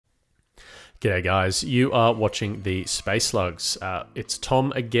G'day guys, you are watching the Space Slugs. It's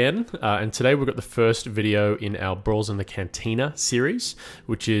Tom again, and today we've got the first video in our Brawls in the Cantina series,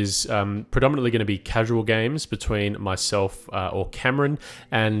 which is predominantly going to be casual games between myself or Cameron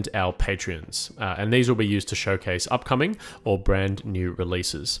and our Patreons. And these will be used to showcase upcoming or brand new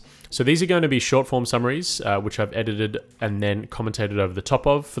releases. So these are going to be short form summaries, which I've edited and then commentated over the top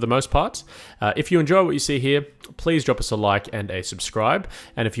of for the most part. If you enjoy what you see here, please drop us a like and a subscribe.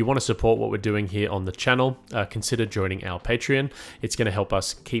 And if you want to support what we're doing here on the channel, consider joining our Patreon. It's going to help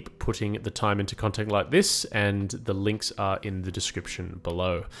us keep putting the time into content like this, and the links are in the description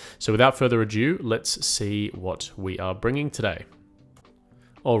below. So without further ado, let's see what we are bringing today.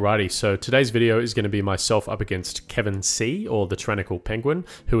 Alrighty, so today's video is going to be myself up against KevinC, or the Tyrannical Penguin,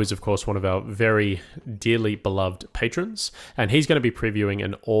 who is of course one of our very dearly beloved patrons, and he's going to be previewing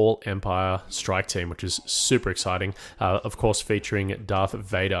an all-Empire strike team, which is super exciting, of course featuring Darth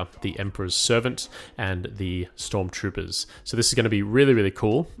Vader, the Emperor's servant, and the Stormtroopers. So this is going to be really, really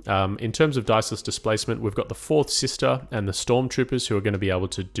cool. In terms of diceless displacement, we've got the Fourth Sister and the Stormtroopers who are going to be able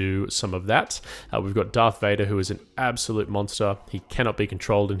to do some of that. We've got Darth Vader, who is an absolute monster. He cannot be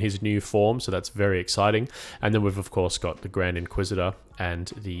controlled in his new form, so that's very exciting. And then we've of course got the Grand Inquisitor and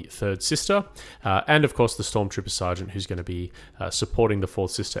the Third Sister, and of course the Stormtrooper Sergeant, who's going to be supporting the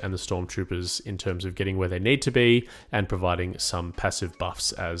Fourth Sister and the Stormtroopers in terms of getting where they need to be and providing some passive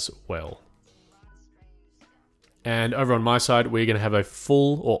buffs as well. And over on my side, we're going to have a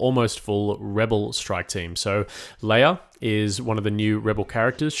full or almost full Rebel strike team. So Leia is one of the new Rebel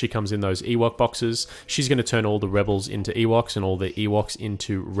characters. She comes in those Ewok boxes. She's going to turn all the Rebels into Ewoks and all the Ewoks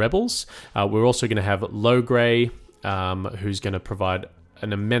into Rebels. We're also going to have Logray, who's going to provide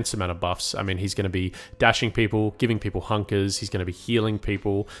an immense amount of buffs. I mean, he's going to be dashing people, giving people hunkers. He's going to be healing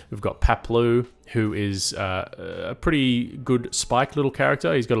people. We've got Paplu, who is a pretty good spike little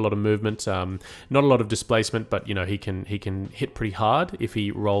character. He's got a lot of movement, not a lot of displacement, but you know, he can hit pretty hard if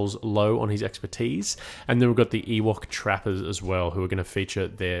he rolls low on his expertise. And then we've got the Ewok Trappers as well, who are going to feature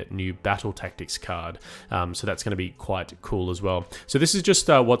their new Battle Tactics card. So that's going to be quite cool as well. So this is just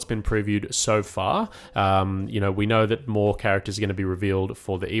what's been previewed so far. You know, we know that more characters are going to be revealed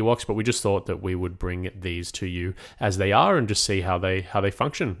for the Ewoks, but we just thought that we would bring these to you as they are and just see how they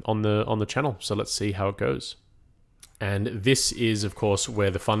function on the channel. So let's see how it goes. And this is of course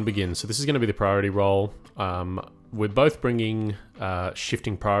where the fun begins. So this is going to be the priority roll. We're both bringing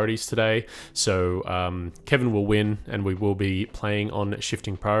shifting priorities today, so Kevin will win and we will be playing on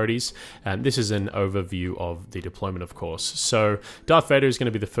shifting priorities, and this is an overview of the deployment of course. So Darth Vader is going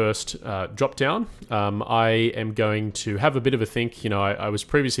to be the first drop down. I am going to have a bit of a think. You know, I was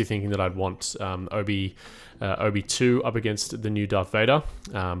previously thinking that I'd want Obi-2 up against the new Darth Vader,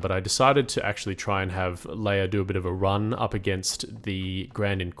 but I decided to actually try and have Leia do a bit of a run up against the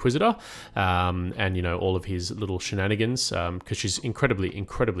Grand Inquisitor, and you know, all of his little shenanigans, because she's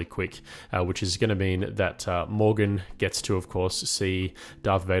incredibly quick, which is going to mean that Morgan gets to of course see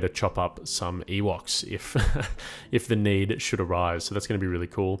Darth Vader chop up some Ewoks if if the need should arise. So that's going to be really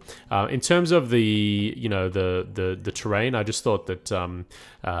cool. In terms of the, you know, the terrain, I just thought that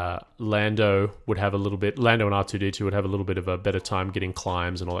Lando would have a little bit, Lando and R2-D2 would have a little bit of a better time getting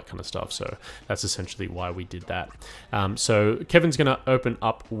climbs and all that kind of stuff. So that's essentially why we did that. So Kevin's going to open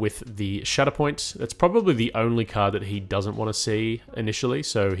up with the Shatterpoint. That's probably the only card that he doesn't want to see initially.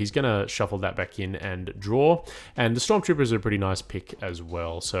 So he's going to shuffle that back in and draw. And the Stormtroopers are a pretty nice pick as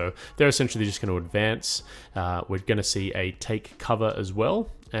well. So they're essentially just going to advance. We're going to see a take cover as well.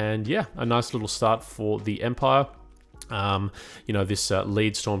 And yeah, a nice little start for the Empire. You know, this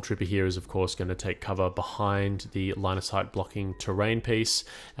lead Stormtrooper here is of course going to take cover behind the line of sight blocking terrain piece,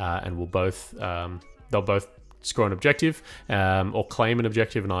 and they'll both score an objective or claim an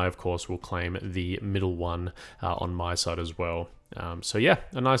objective, and I of course will claim the middle one on my side as well. So yeah,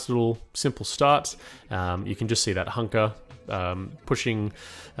 a nice little simple start. You can just see that hunker pushing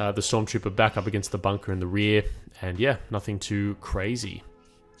the Stormtrooper back up against the bunker in the rear, and yeah, nothing too crazy.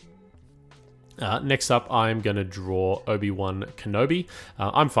 Next up, I'm going to draw Obi-Wan Kenobi.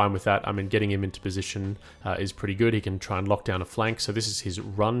 I'm fine with that. I mean, getting him into position is pretty good. He can try and lock down a flank. So this is his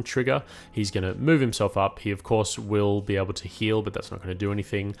run trigger. He's going to move himself up. He, of course, will be able to heal, but that's not going to do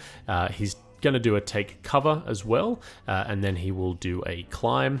anything. He's going to do a take cover as well, and then he will do a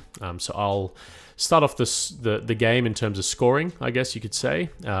climb. So I'll start off the game in terms of scoring, I guess you could say,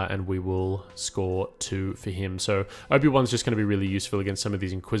 and we will score 2 for him. So Obi-Wan's just going to be really useful against some of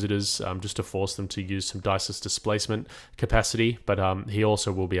these Inquisitors, just to force them to use some diceless displacement capacity, but he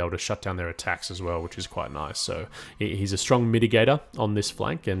also will be able to shut down their attacks as well, which is quite nice. So he's a strong mitigator on this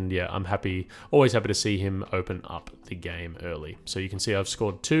flank, and yeah, I'm always happy to see him open up the game early. So you can see I've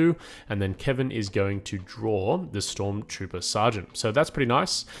scored 2, and then Kevin Kevin is going to draw the Stormtrooper Sergeant. So that's pretty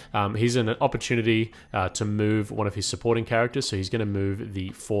nice. He's in an opportunity to move one of his supporting characters. So he's going to move the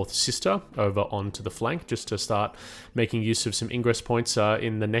 4th sister over onto the flank just to start making use of some ingress points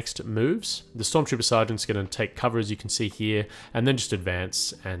in the next moves. The Stormtrooper Sergeant's going to take cover, as you can see here, and then just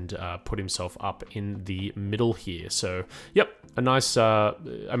advance and put himself up in the middle here. So, yep, a nice, I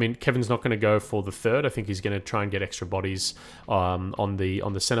mean, Kevin's not going to go for the 3rd. I think he's going to try and get extra bodies on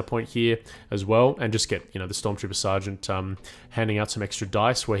the center point here as well, and just get, you know, the Stormtrooper Sergeant handing out some extra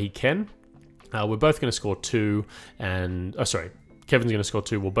dice where he can. We're both going to score 2, and Kevin's going to score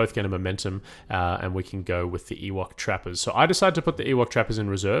 2. We'll both get a momentum, and we can go with the Ewok Trappers. So I decided to put the Ewok Trappers in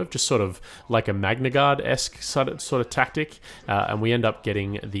reserve, just sort of like a Magna Guard-esque sort of tactic, and we end up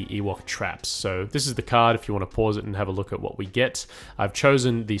getting the Ewok Traps. So this is the card if you want to pause it and have a look at what we get. I've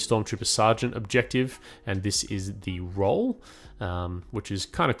chosen the Stormtrooper Sergeant objective, and this is the roll. Which is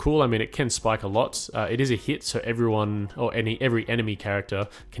kind of cool. I mean, it can spike a lot. It is a hit, so everyone, or every enemy character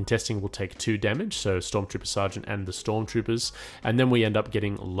contesting will take 2 damage, so Stormtrooper Sergeant and the Stormtroopers, and then we end up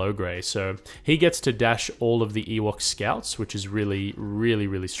getting Logray. So he gets to dash all of the Ewok Scouts, which is really, really,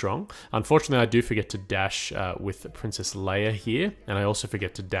 really strong. Unfortunately, I do forget to dash with Princess Leia here, and I also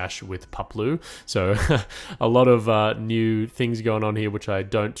forget to dash with Paplu, so a lot of new things going on here, which I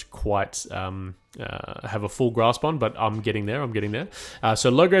don't quite have a full grasp on, but I'm getting there. So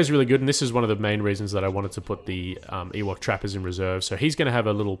Logray is really good, and this is one of the main reasons that I wanted to put the Ewok Trappers in reserve. So he's going to have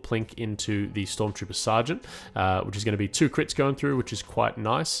a little plink into the Stormtrooper Sergeant, which is going to be 2 crits going through, which is quite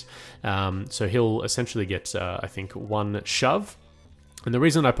nice. So he'll essentially get, I think, 1 shove. And the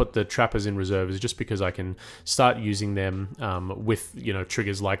reason I put the Trappers in reserve is just because I can start using them with, you know,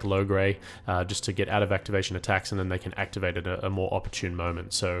 triggers like Logray, just to get out of activation attacks, and then they can activate at a more opportune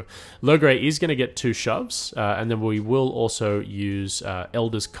moment. So Logray is going to get 2 shoves, and then we will also use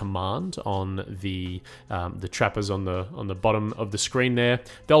Elder's Command on the Trappers on the bottom of the screen there.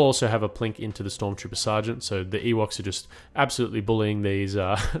 They'll also have a plink into the Stormtrooper Sergeant, so the Ewoks are just absolutely bullying these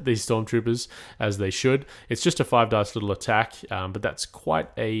these Stormtroopers, as they should. It's just a 5 dice little attack, but that's quite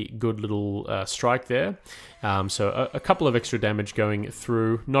a good little strike there. So a couple of extra damage going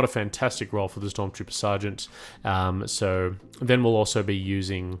through. Not a fantastic roll for the Stormtrooper Sergeant. So then we'll also be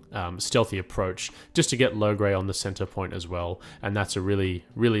using Stealthy Approach just to get Logray on the center point as well. And that's a really,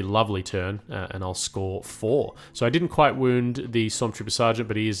 really lovely turn, and I'll score 4. So I didn't quite wound the Stormtrooper Sergeant,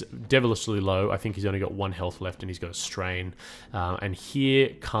 but he is devilishly low. I think he's only got 1 health left, and he's got a strain. And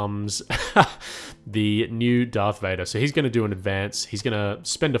here comes the new Darth Vader. So he's going to do an advance. He's going to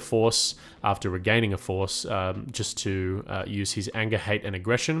spend a force after regaining a force, just to use his anger, hate, and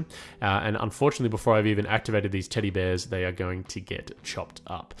aggression. And unfortunately, before I've even activated these teddy bears, they are going to get chopped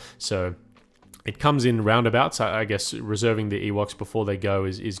up. So it comes in roundabouts. I guess reserving the Ewoks before they go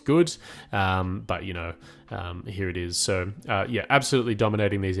is good, but you know, here it is. So yeah, absolutely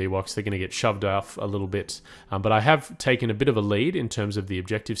dominating these Ewoks. They're going to get shoved off a little bit, but I have taken a bit of a lead in terms of the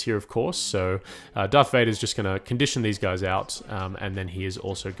objectives here, of course. So Darth Vader is just going to condition these guys out, and then he is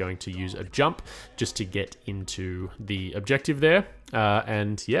also going to use a jump just to get into the objective there.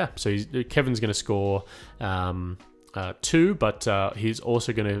 And yeah, so Kevin's going to score 2, but he's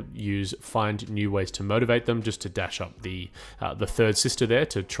also going to find new ways to motivate them, just to dash up the 3rd sister there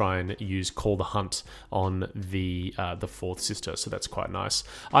to try and use Call the Hunt on the 4th sister. So that's quite nice.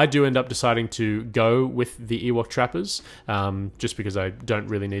 I do end up deciding to go with the Ewok Trappers, just because I don't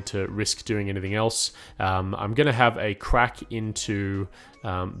really need to risk doing anything else. I'm going to have a crack into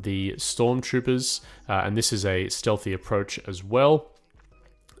the Stormtroopers, and this is a stealthy approach as well.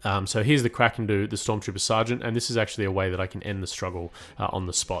 So here's the crack into the Stormtrooper Sergeant, and this is actually a way that I can end the struggle on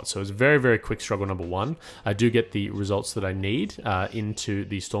the spot. So it's very, very quick struggle number 1. I do get the results that I need into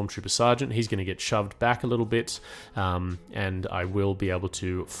the Stormtrooper Sergeant. He's going to get shoved back a little bit, and I will be able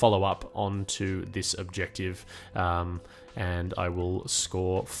to follow up onto this objective, and I will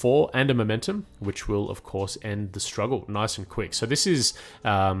score 4 and a momentum, which will, of course, end the struggle nice and quick. So this is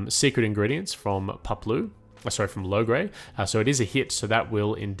secret ingredients from Paplu. From Logray. So it is a hit, so that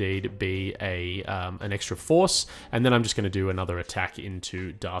will indeed be an extra force. And then I'm just going to do another attack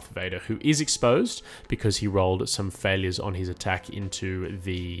into Darth Vader, who is exposed because he rolled some failures on his attack into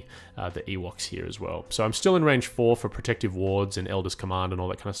the Ewoks here as well. So I'm still in range 4 for protective wards and Elder's Command and all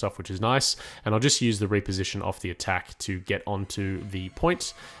that kind of stuff, which is nice. And I'll just use the reposition off the attack to get onto the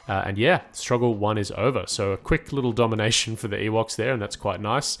point. And yeah, struggle 1 is over. So a quick little domination for the Ewoks there, and that's quite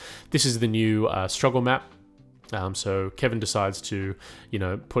nice. This is the new struggle map. So Kevin decides to, you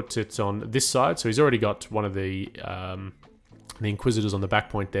know, put it on this side. So he's already got one of the The Inquisitor's on the back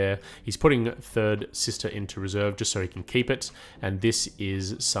point there. He's putting third sister into reserve just so he can keep it. And this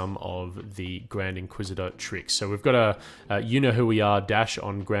is some of the Grand Inquisitor tricks. So we've got a you know who we are dash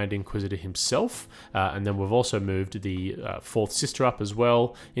on Grand Inquisitor himself. And then we've also moved the fourth sister up as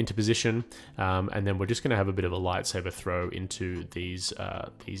well into position. And then we're just going to have a bit of a lightsaber throw into these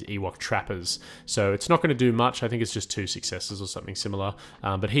Ewok trappers. So it's not going to do much. I think it's just 2 successes or something similar.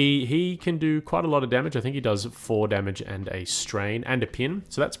 But he can do quite a lot of damage. I think he does 4 damage and a strain and a pin,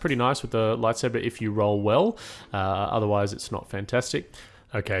 so that's pretty nice with the lightsaber if you roll well. Otherwise it's not fantastic.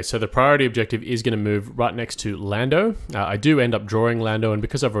 Okay, so the priority objective is going to move right next to Lando. I do end up drawing Lando, and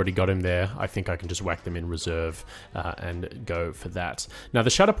because I've already got him there, I think I can just whack them in reserve and go for that. Now, the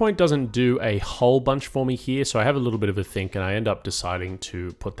Shatterpoint doesn't do a whole bunch for me here, so I have a little bit of a think, and I end up deciding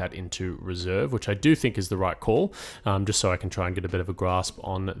to put that into reserve, which I do think is the right call, just so I can try and get a bit of a grasp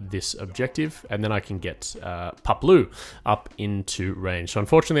on this objective, and then I can get Paplu up into range. So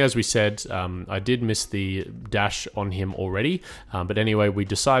unfortunately, as we said, I did miss the dash on him already, but anyway, we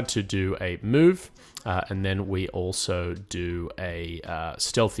decide to do a move, and then we also do a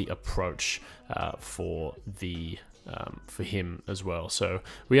stealthy approach for him as well. So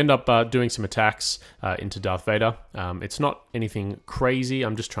we end up doing some attacks into Darth Vader. It's not anything crazy.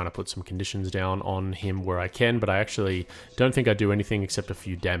 I'm just trying to put some conditions down on him where I can, but I actually don't think I do anything except a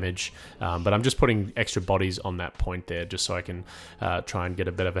few damage. But I'm just putting extra bodies on that point there just so I can try and get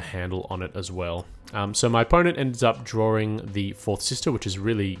a bit of a handle on it as well. So my opponent ends up drawing the fourth sister, which is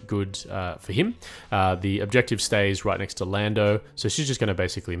really good for him. The objective stays right next to Lando, so she's just going to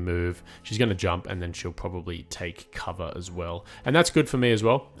basically move. She's going to jump, and then she'll probably take cover as well. And that's good for me as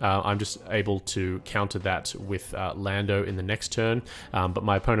well. I'm just able to counter that with Lando in the next turn, but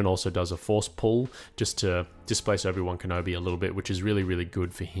my opponent also does a force pull just to displace Obi-Wan Kenobi a little bit, which is really, really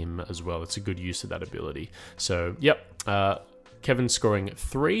good for him as well. It's a good use of that ability. So, yep. Kevin scoring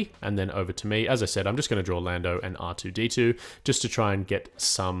 3, and then over to me. As I said, I'm just going to draw Lando and R2-D2 just to try and get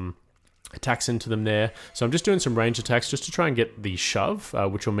some attacks into them there. So I'm just doing some range attacks just to try and get the shove,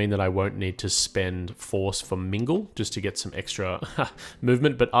 which will mean that I won't need to spend force for mingle just to get some extra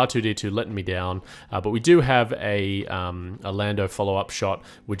movement, but R2-D2 letting me down. But we do have a Lando follow-up shot,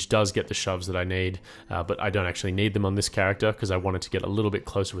 which does get the shoves that I need, but I don't actually need them on this character because I wanted to get a little bit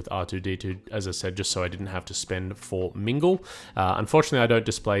closer with R2-D2, as I said, just so I didn't have to spend for mingle. Unfortunately, I don't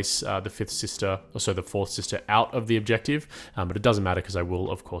displace the fourth sister out of the objective, but it doesn't matter because I will,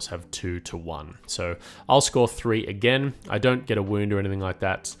 of course, have 2-1. So I'll score 3 again. I don't get a wound or anything like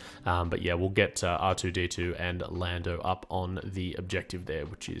that, but yeah, we'll get R2-D2 and Lando up on the objective there,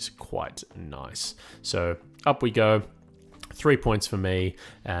 which is quite nice. So up we go. 3 points for me,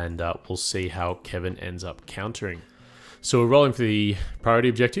 and we'll see how Kevin ends up countering. So we're rolling for the priority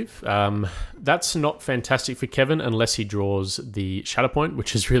objective. That's not fantastic for Kevin unless he draws the Shatterpoint,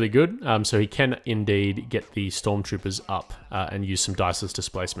 which is really good. So he can indeed get the Stormtroopers up and use some diceless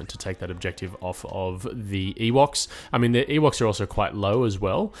displacement to take that objective off of the Ewoks. I mean, the Ewoks are also quite low as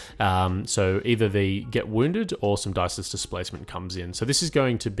well. So either they get wounded or some diceless displacement comes in. So this is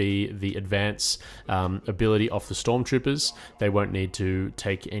going to be the advance ability of the Stormtroopers. They won't need to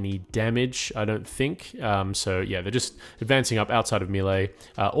take any damage, I don't think. So yeah, they're just advancing up outside of melee.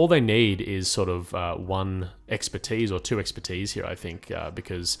 All they need is sort of 1 expertise or 2 expertise here, I think,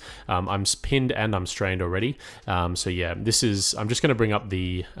 because I'm pinned and I'm strained already. So yeah, I'm just going to bring up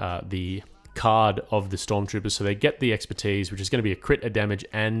the card of the Stormtroopers, so they get the expertise, which is going to be a crit, a damage,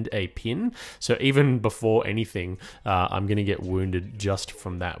 and a pin. So even before anything, I'm going to get wounded just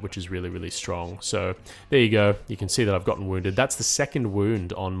from that, which is really, really strong. So there you go. You can see that I've gotten wounded. That's the 2nd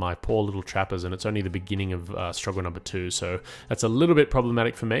wound on my poor little trappers, and it's only the beginning of struggle number 2. So that's a little bit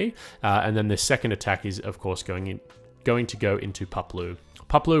problematic for me. And then the second attack is, of course, going to go into Paplu.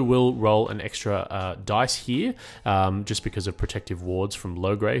 Paplu will roll an extra dice here, just because of protective wards from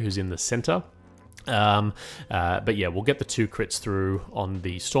Logray, who's in the center. But yeah, we'll get the 2 crits through on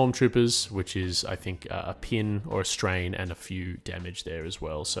the Stormtroopers, which is, I think, a pin or a strain and a few damage there as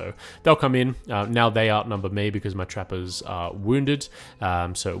well. So they'll come in. Now they outnumber me because my trappers are wounded.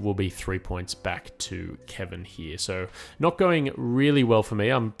 So it will be 3 points back to Kevin here. So not going really well for me.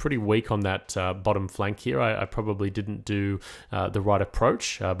 I'm pretty weak on that bottom flank here. I probably didn't do the right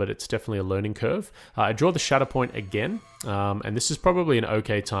approach, but it's definitely a learning curve. I draw the Shatterpoint again. And this is probably an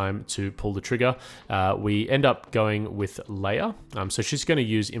okay time to pull the trigger. we end up going with Leia. So she's going to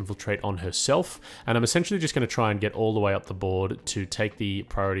use Infiltrate on herself, and I'm essentially just going to try and get all the way up the board to take the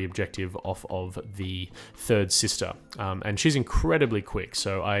priority objective off of the third sister. And she's incredibly quick,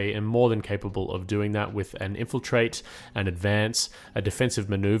 so I am more than capable of doing that with an Infiltrate, an Advance, a Defensive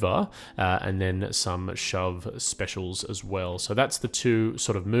Maneuver, and then some shove specials as well. So that's the two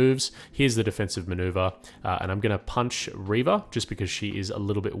sort of moves. Here's the Defensive Maneuver, and I'm going to punch Reva just because she is a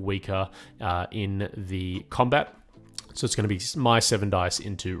little bit weaker in the combat. So it's going to be my 7 dice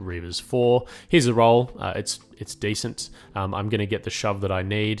into Reva's 4. Here's a roll. It's decent. I'm going to get the shove that I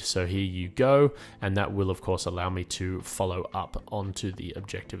need. So here you go. And that will, of course, allow me to follow up onto the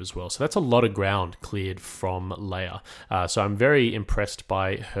objective as well. So that's a lot of ground cleared from Leia. So I'm very impressed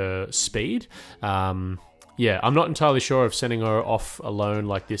by her speed. Yeah, I'm not entirely sure if sending her off alone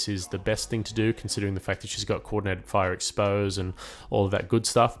like this is the best thing to do, considering the fact that she's got coordinated fire expose and all of that good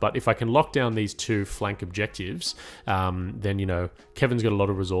stuff. But if I can lock down these 2 flank objectives, then, you know, Kevin's got a lot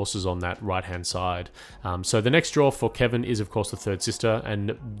of resources on that right-hand side. So the next draw for Kevin is, of course, the third sister,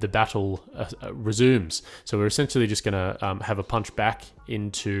 and the battle resumes. So we're essentially just going to have a punch back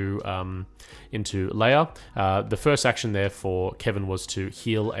into Leia. The first action there for Kevin was to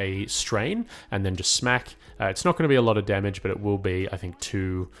heal a strain and then just smack. It's not going to be a lot of damage, but it will be, I think,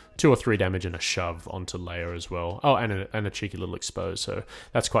 2 or 3 damage and a shove onto Leia as well. Oh, and a cheeky little expose, so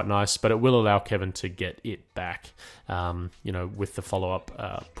that's quite nice. But it will allow Kevin to get it back, you know, with the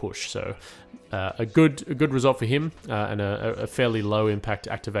follow-up push. So a good result for him, and a fairly low impact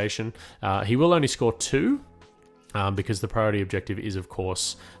activation. He will only score 2. Because the priority objective is, of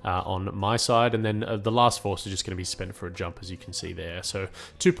course, on my side. And then the last force is just going to be spent for a jump, as you can see there. So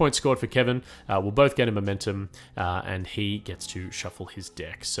 2 points scored for Kevin. We'll both get a momentum, and he gets to shuffle his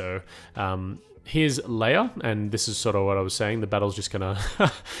deck. So here's Leia, and this is sort of what I was saying. The battle's just going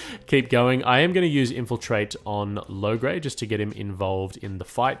to keep going. I am going to use Infiltrate on Logray just to get him involved in the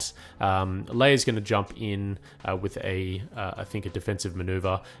fight. Leia's going to jump in with I think, a defensive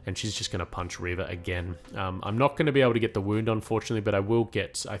maneuver, and she's just going to punch Reva again. I'm not going to be able to get the wound, unfortunately, but I will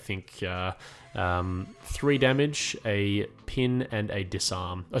get, I think, 3 damage, a pin, and a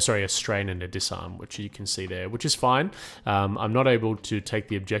disarm. Oh, sorry, a strain and a disarm, which you can see there, which is fine. I'm not able to take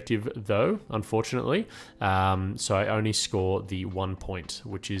the objective, though, unfortunately. So I only score the 1 point,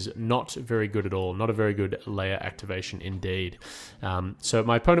 which is not very good at all. Not a very good Leia activation indeed. So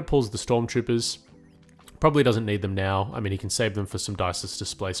my opponent pulls the Stormtroopers. Probably doesn't need them now. I mean, he can save them for some diceless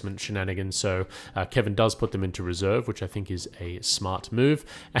displacement shenanigans, so Kevin does put them into reserve, which I think is a smart move,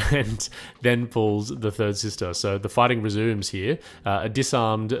 and then pulls the third sister. So the fighting resumes here. A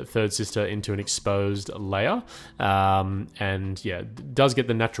disarmed third sister into an exposed Leia, and yeah, does get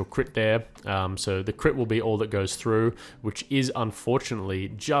the natural crit there. So the crit will be all that goes through, which is unfortunately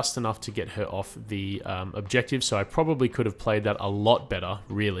just enough to get her off the objective. So I probably could have played that a lot better,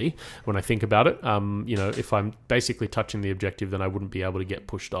 really, when I think about it. You know, if I'm basically touching the objective, then I wouldn't be able to get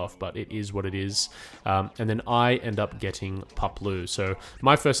pushed off, but it is what it is. And then I end up getting Paplu. So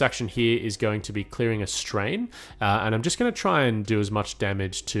my first action here is going to be clearing a strain, and I'm just going to try and do as much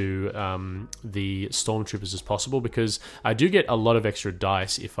damage to the Stormtroopers as possible, because I do get a lot of extra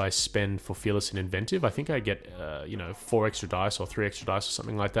dice if I spend for Fearless and Inventive. I think I get, you know, 4 extra dice or 3 extra dice or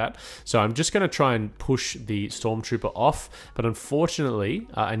something like that. So I'm just going to try and push the Stormtrooper off, but unfortunately,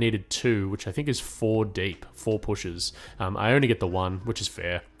 I needed 2, which I think is 4 deep, 4 pushes. I only get the 1, which is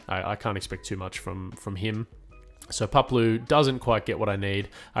fair. I can't expect too much from him. So Paplu doesn't quite get what I need.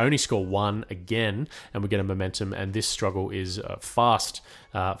 I only score 1 again, and we get a momentum, and this struggle is fast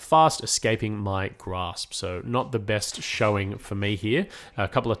escaping my grasp. So not the best showing for me here. A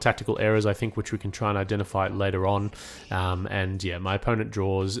couple of tactical errors, I think, which we can try and identify later on. And yeah, my opponent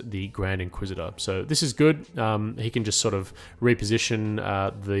draws the Grand Inquisitor. So this is good. He can just sort of reposition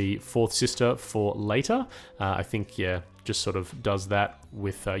the fourth sister for later. I think, yeah, just sort of does that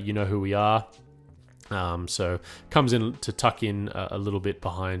with You Know Who We Are. So comes in to tuck in a little bit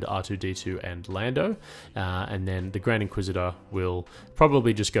behind R2-D2 and Lando, and then the Grand Inquisitor will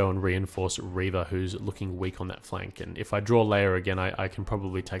probably just go and reinforce Reva, who's looking weak on that flank. And if I draw Leia again, I can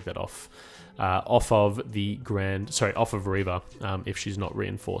probably take that off of Reva if she's not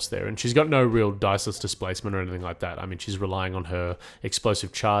reinforced there. And she's got no real diceless displacement or anything like that. I mean, she's relying on her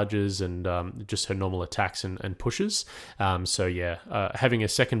explosive charges and just her normal attacks and pushes. So yeah, having a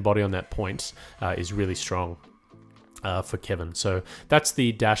second body on that point is really strong for Kevin. So that's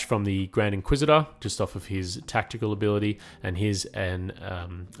the dash from the Grand Inquisitor, just off of his tactical ability, and here's an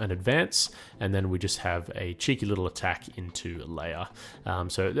advance, and then we just have a cheeky little attack into Leia.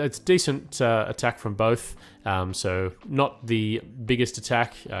 So that's decent attack from both, So not the biggest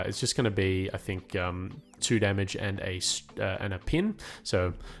attack. It's just going to be, I think, 2 damage and a pin,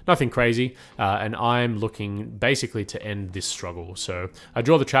 so nothing crazy, and I'm looking basically to end this struggle. So I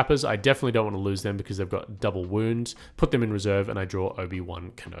draw the trappers. I definitely don't want to lose them because they've got double wound, put them in reserve, and I draw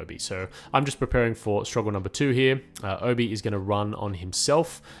Obi-Wan Kenobi. So I'm just preparing for struggle number 2 here. Obi is going to run on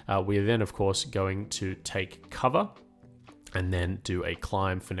himself. We are then, of course, going to take cover and then do a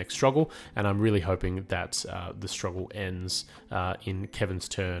climb for next struggle, and I'm really hoping that the struggle ends in Kevin's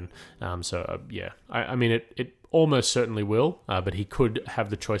turn. Yeah, I mean, it almost certainly will, but he could have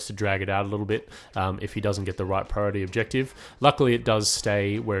the choice to drag it out a little bit if he doesn't get the right priority objective. Luckily, it does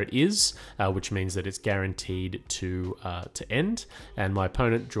stay where it is, which means that it's guaranteed to end, and my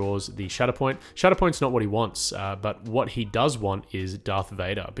opponent draws the Shatterpoint. Shatterpoint's not what he wants, but what he does want is Darth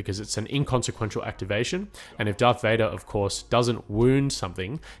Vader, because it's an inconsequential activation, and if Darth Vader, of course, doesn't wound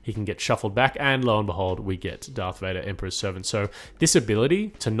something, he can get shuffled back, and lo and behold, we get Darth Vader, Emperor's Servant. So this ability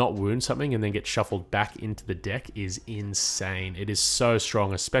to not wound something and then get shuffled back into the deck is insane. It is so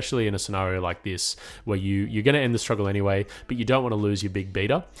strong, especially in a scenario like this where you're going to end the struggle anyway, but you don't want to lose your big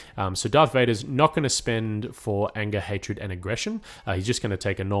beater. So Darth Vader's not going to spend for anger, hatred, and aggression. He's just going to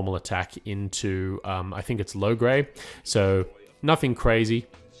take a normal attack into, I think it's low grey, so nothing crazy.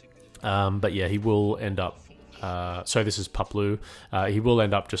 But yeah, he will end up so this is Paplu. He will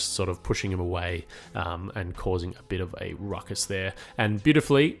end up just sort of pushing him away and causing a bit of a ruckus there. And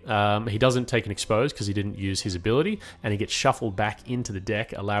beautifully, he doesn't take an expose because he didn't use his ability, and he gets shuffled back into the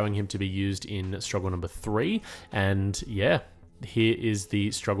deck, allowing him to be used in struggle number 3. And yeah, here is the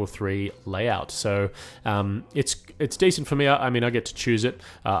struggle 3 layout. So it's decent for me. I mean, I get to choose it.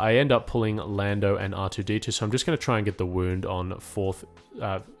 I end up pulling Lando and R2-D2, so I'm just going to try and get the wound on fourth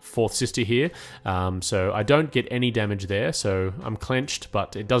sister here. So I don't get any damage there, so I'm clenched,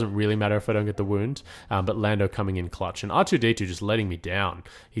 but it doesn't really matter if I don't get the wound. But Lando coming in clutch, and R2-D2 just letting me down.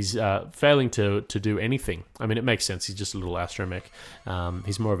 He's failing to do anything. I mean, it makes sense. He's just a little astromech.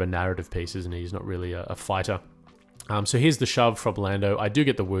 He's more of a narrative piece, isn't he? He's not really a fighter. So here's the shove from Lando. I do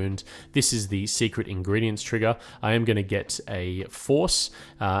get the wound. This is the secret ingredients trigger. I am going to get a force,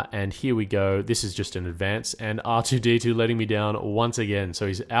 and here we go. This is just an advance, and R2-D2 letting me down once again. So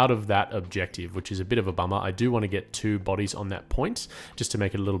he's out of that objective, which is a bit of a bummer. I do want to get 2 bodies on that point, just to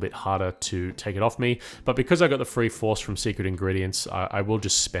make it a little bit harder to take it off me. But because I got the free force from secret ingredients, I will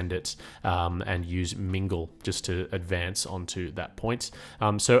just spend it and use Mingle just to advance onto that point.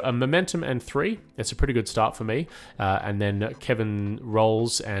 So a momentum and 3. It's a pretty good start for me. And then Kevin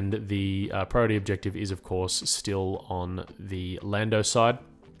rolls, and the priority objective is, of course, still on the Lando side.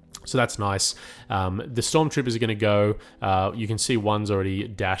 So that's nice. The stormtroopers are going to go. You can see one's already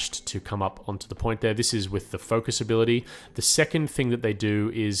dashed to come up onto the point there. This is with the focus ability. The second thing that they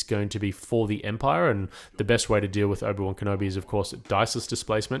do is going to be for the Empire, and the best way to deal with Obi-Wan Kenobi is, of course, diceless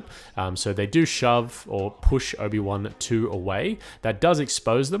displacement. So they do shove or push Obi-Wan 2 away. That does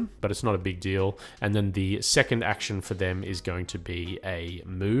expose them, but it's not a big deal. And then the second action for them is going to be a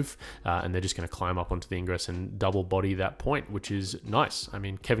move, and they're just going to climb up onto the ingress and double body that point, which is nice. I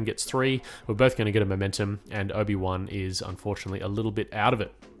mean, Kevin gets 3. We're both going to get a momentum, and Obi-Wan is unfortunately a little bit out of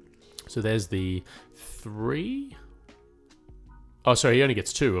it. So there's the 3. Oh, sorry, he only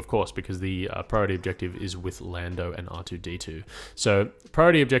gets 2, of course, because the priority objective is with Lando and R2-D2. So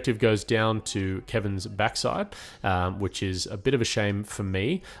priority objective goes down to Kevin's backside, which is a bit of a shame for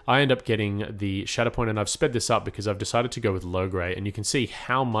me. I end up getting the Shatterpoint, and I've sped this up because I've decided to go with low grey, and you can see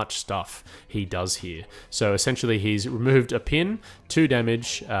how much stuff he does here. So essentially, he's removed a pin, 2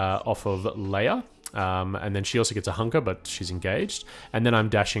 damage off of Leia. And then she also gets a hunker, but she's engaged. And then I'm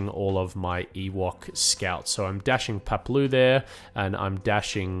dashing all of my Ewok scouts. So I'm dashing Paplu there, and I'm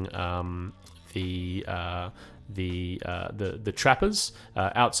dashing the trappers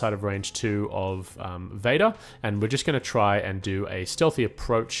outside of range 2 of Vader. And we're just going to try and do a stealthy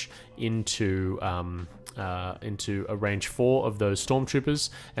approach into a range 4 of those stormtroopers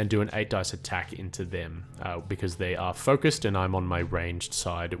and do an 8 dice attack into them because they are focused, and I'm on my ranged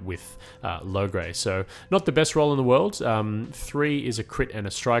side with low grey. So not the best roll in the world. 3 is a crit and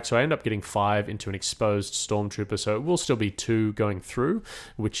a strike, so I end up getting 5 into an exposed stormtrooper, so it will still be 2 going through,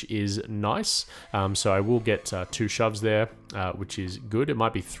 which is nice. So I will get 2 shoves there, which is good. It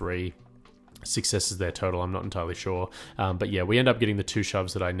might be 3. successes there total, I'm not entirely sure, but yeah, we end up getting the 2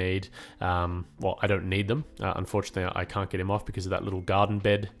 shoves that I need. Well, I don't need them, unfortunately. I can't get him off because of that little garden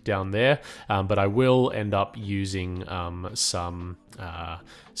bed down there, but I will end up using some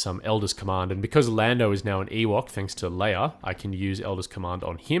Elder's Command, and because Lando is now an Ewok thanks to Leia, I can use Elder's Command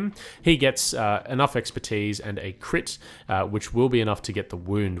on him. He gets enough expertise and a crit, which will be enough to get the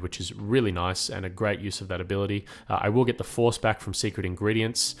wound, which is really nice and a great use of that ability. I will get the force back from secret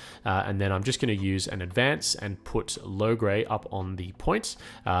ingredients, and then I'm just going to use an advance and put low grey up on the point,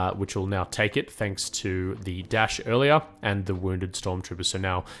 which will now take it thanks to the dash earlier and the wounded stormtroopers. So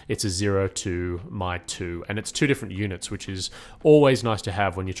now it's a 0 to my 2, and it's 2 different units, which is always nice to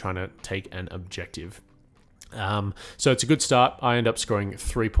have when you're trying to take an objective. So it's a good start. I end up scoring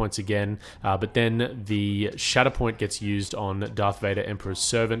 3 points again, but then the Shatterpoint gets used on Darth Vader, Emperor's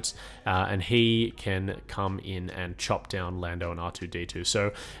Servant, and he can come in and chop down Lando and R2-D2.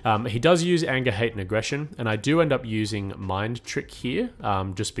 So he does use Anger, Hate, and Aggression, and I do end up using Mind Trick here,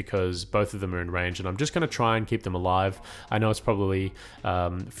 just because both of them are in range, and I'm just going to try and keep them alive. I know it's probably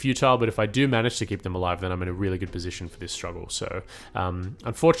futile, but if I do manage to keep them alive, then I'm in a really good position for this struggle. So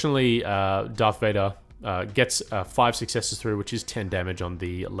unfortunately, Darth Vader gets 5 successes through, which is 10 damage on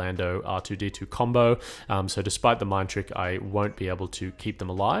the Lando R2-D2 combo. So despite the mind trick, I won't be able to keep them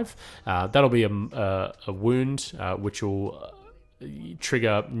alive. That'll be a wound, which will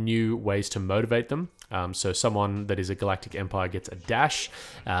trigger new ways to motivate them. So someone that is a Galactic Empire gets a dash.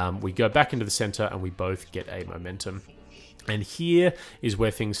 We go back into the center and we both get a momentum. And here is where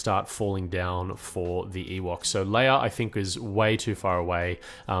things start falling down for the Ewoks. So Leia, I think, is way too far away.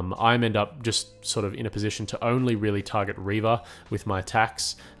 I end up just sort of in a position to only really target Reva with my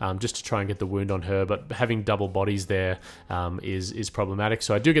attacks, just to try and get the wound on her. But having double bodies there is problematic.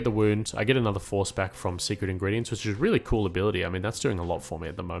 So I do get the wound. I get another force back from Secret Ingredients, which is a really cool ability. I mean, that's doing a lot for me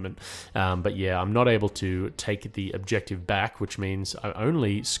at the moment. But yeah, I'm not able to take the objective back, which means I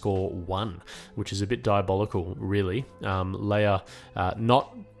only score 1, which is a bit diabolical, really. Leia,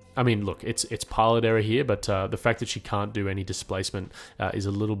 I mean, look, it's pilot error here, but the fact that she can't do any displacement is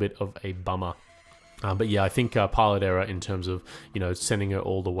a little bit of a bummer. But yeah, I think pilot error in terms of, you know, sending her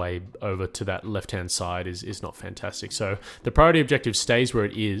all the way over to that left-hand side is not fantastic. So the priority objective stays where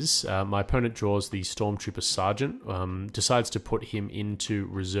it is. My opponent draws the Stormtrooper Sergeant, decides to put him into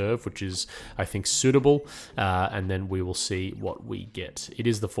reserve, which is, I think, suitable. And then we will see what we get. It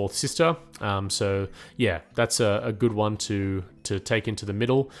is the 4th sister. So yeah, that's a good one to take into the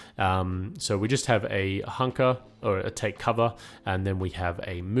middle. So we just have a hunker or a take cover, and then we have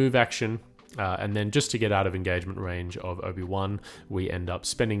a move action. And then just to get out of engagement range of Obi-Wan, we end up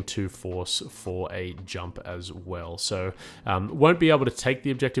spending 2 force for a jump as well. So won't be able to take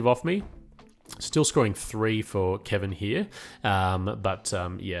the objective off me. Still scoring 3 for Kevin here, but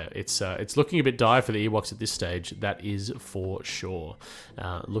yeah, it's looking a bit dire for the Ewoks at this stage. That is for sure.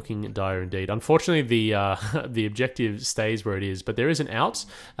 Looking dire indeed. Unfortunately, the objective stays where it is, but there is an out.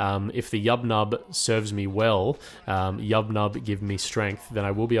 If the Yub Nub serves me well, Yub Nub give me strength, then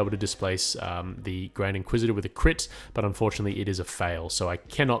I will be able to displace the Grand Inquisitor with a crit, but unfortunately it is a fail, so I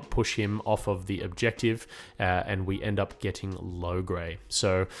cannot push him off of the objective, and we end up getting low grey.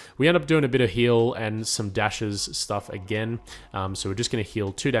 So we end up doing a bit of heal and some dashes stuff again. So we're just going to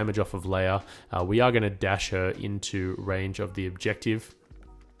heal 2 damage off of Leia. We are going to dash her into range of the objective,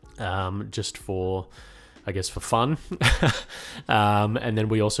 just for, I guess, for fun. And then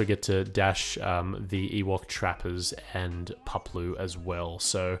we also get to dash the Ewok Trappers and Puplu as well.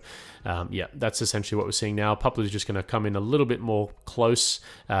 So yeah, that's essentially what we're seeing now. Puplu is just going to come in a little bit more close,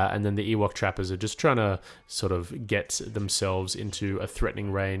 and then the Ewok Trappers are just trying to sort of get themselves into a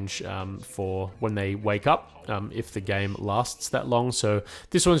threatening range for when they wake up, if the game lasts that long. So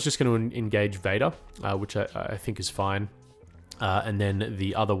this one's just going to engage Vader, which I think is fine. And then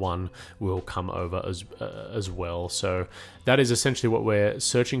the other one will come over as well. So that is essentially what we're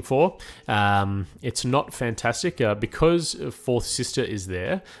searching for. It's not fantastic because 4th sister is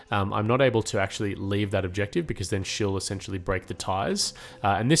there. I'm not able to actually leave that objective because then she'll essentially break the ties.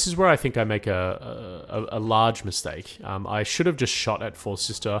 And this is where I think I make a large mistake. I should have just shot at 4th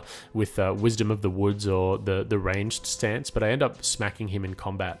sister with Wisdom of the Woods or the ranged stance, but I end up smacking him in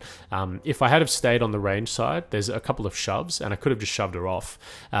combat. If I had have stayed on the range side, there's a couple of shoves, and I could have just shoved her off,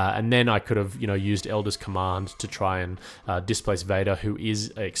 and then I could have, you know, used Elder's Command to try and displace Vader, who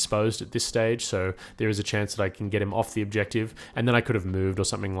is exposed at this stage, so there is a chance that I can get him off the objective, and then I could have moved or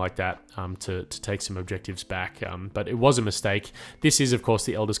something like that to take some objectives back, but it was a mistake. This is, of course,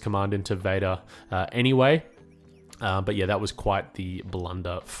 the Elder's Command into Vader anyway. But yeah, that was quite the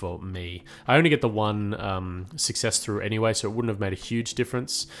blunder for me. I only get the one success through anyway, so it wouldn't have made a huge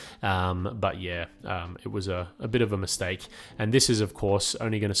difference. But yeah, it was a bit of a mistake. And this is, of course,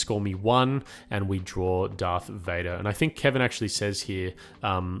 only going to score me 1, and we draw Darth Vader. And I think Kevin actually says here,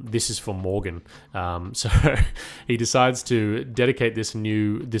 this is for Morgan. So he decides to dedicate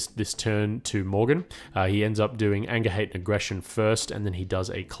this turn to Morgan. He ends up doing anger, hate, and aggression first, and then he does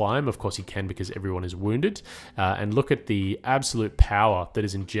a climb. Of course he can, because everyone is wounded. And look at the absolute power that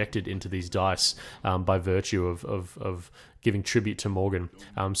is injected into these dice by virtue of giving tribute to Morgan.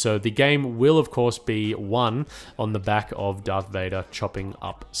 So the game will, of course, be won on the back of Darth Vader chopping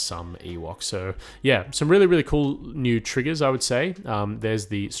up some Ewoks. So yeah, some really, really cool new triggers, I would say. There's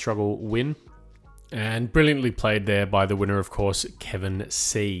the struggle win. And brilliantly played there by the winner, of course,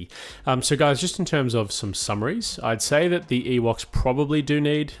 KevinC. So guys, just in terms of some summaries, I'd say that the Ewoks probably do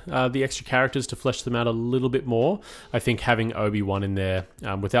need the extra characters to flesh them out a little bit more. I think having Obi-Wan in there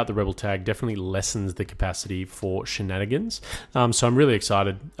without the Rebel tag definitely lessens the capacity for shenanigans. So I'm really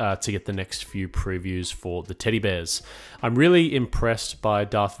excited to get the next few previews for the teddy bears. I'm really impressed by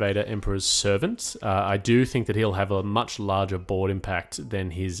Darth Vader, Emperor's Servant. I do think that he'll have a much larger board impact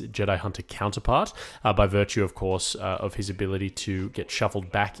than his Jedi Hunter counterpart, by virtue, of course, of his ability to get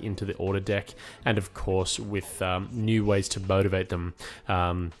shuffled back into the order deck, and of course with new ways to motivate them,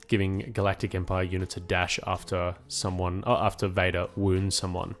 giving Galactic Empire units a dash after Vader wounds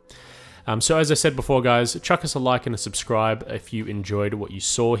someone. So as I said before, guys, chuck us a like and a subscribe if you enjoyed what you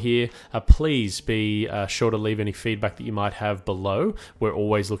saw here. Please be sure to leave any feedback that you might have below. We're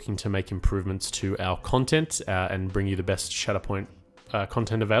always looking to make improvements to our content and bring you the best Shatterpoint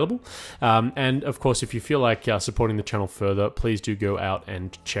content available. And of course, if you feel like supporting the channel further, please do go out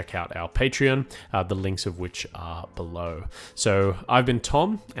and check out our Patreon, the links of which are below. So I've been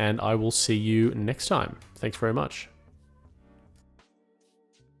Tom, and I will see you next time. Thanks very much.